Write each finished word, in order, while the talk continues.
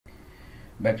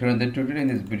Back to another tutorial. In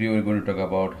this video we're going to talk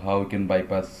about how we can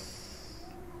bypass,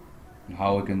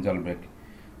 how we can jailbreak.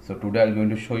 So today I'm going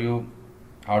to show you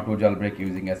how to jailbreak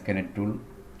using a skynettool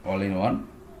all in one.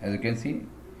 As you can see,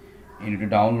 you need to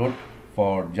download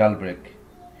for jailbreak.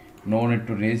 No need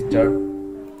to register.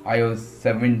 iOS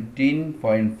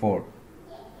 17.4,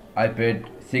 iPad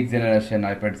 6th generation,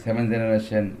 iPad 7th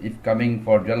generation if coming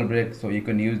for jailbreak, so you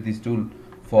can use this tool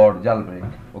for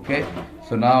jailbreak. Okay,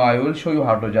 so now I will show you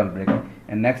how to jailbreak,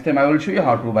 and next time I will show you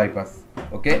how to bypass.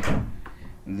 Okay,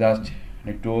 just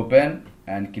need to open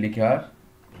and click here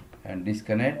and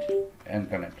disconnect and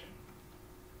connect.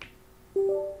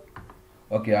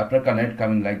 Okay, after connect,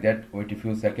 coming like that, wait a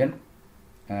few seconds,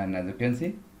 and as you can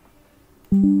see,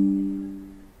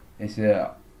 it's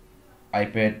a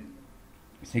iPad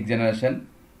 6th generation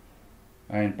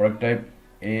and product type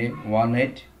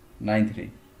𝐃𝐢𝐬𝐜𝐚𝐢𝐿.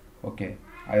 Okay,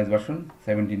 iOS version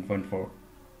 17.4.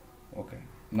 okay,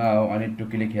 now I need to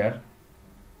click here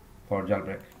for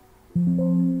jailbreak.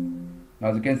 Now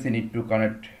as you can see, need to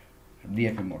connect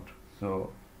DFA mode.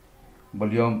 So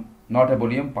volume, not a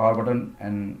volume, power button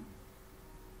and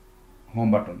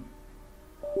home button.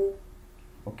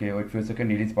 Okay, wait for a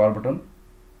second, it is power button.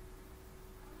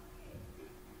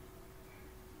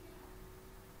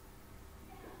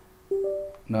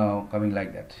 Now coming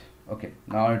like that. Okay,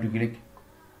 now I need to click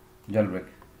jailbreak.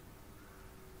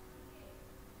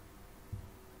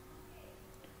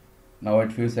 Now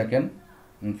wait few seconds,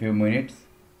 in few minutes.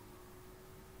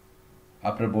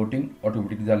 After booting,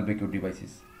 automatically jailbreak your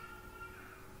devices.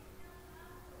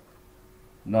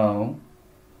 Now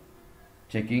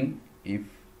checking if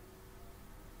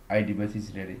iDevice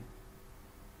is ready.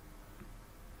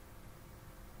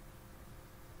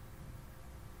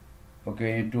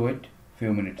 Okay, you need to wait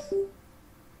few minutes.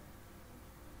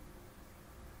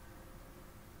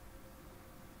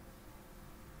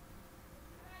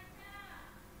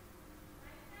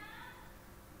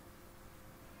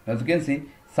 As you can see,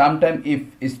 sometime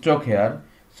if stuck here,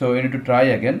 so you need to try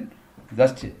again.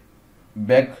 Just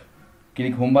back,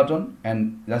 click home button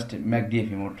and just make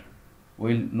DFA mode.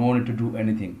 Will no need to do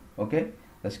anything. Okay,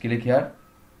 just click here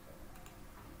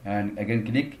and again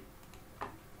click.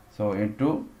 So you need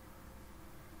to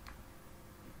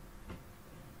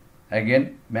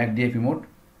again make DFA mode.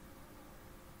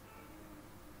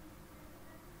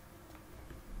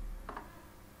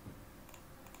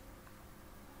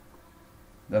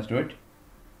 Just do it.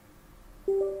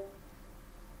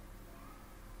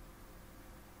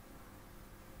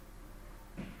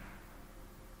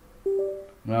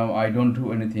 Now I don't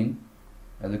do anything,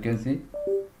 as you can see.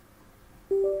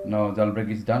 Now jailbreak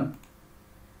is done.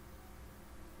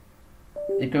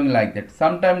 It can like that.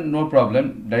 Sometimes no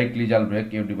problem, directly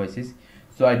jailbreak your devices.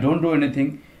 So I don't do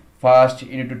anything. First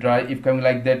you need to try. If coming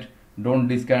like that, don't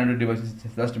disconnect your devices.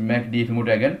 Just make DFA mode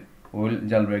again. Will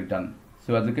jailbreak done.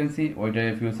 So as you can see, wait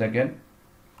a few seconds.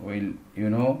 I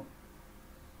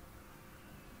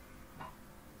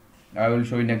will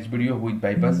show you next video with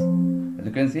bypass. As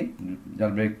you can see,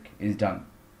 jailbreak is done.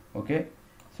 Okay,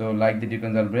 so like that you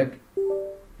can jailbreak,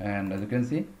 and as you can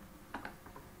see,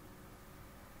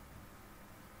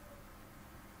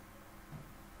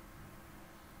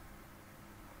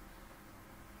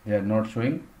 they are not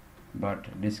showing,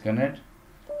 but disconnect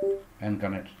and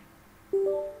connect.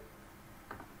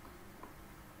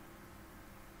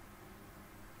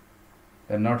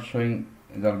 They are not showing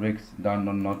jailbreak is done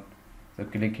or not. So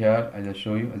click here, I just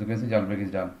show you. As you can see, jailbreak is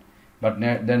done, but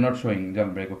they are not showing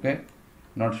jailbreak. Okay,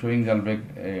 not showing jailbreak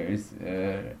is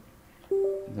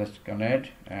just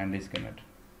connect and disconnect.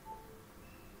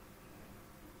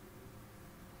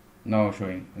 Now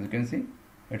showing, as you can see,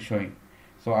 it's showing.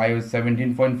 So iOS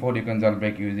 17.4 you can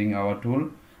jailbreak using our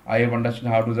tool. I have understood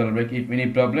how to jailbreak. If any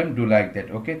problem, do like that.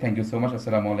 Okay, thank you so much.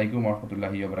 Assalamu alaikum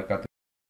warahmatullahi wabarakatuh.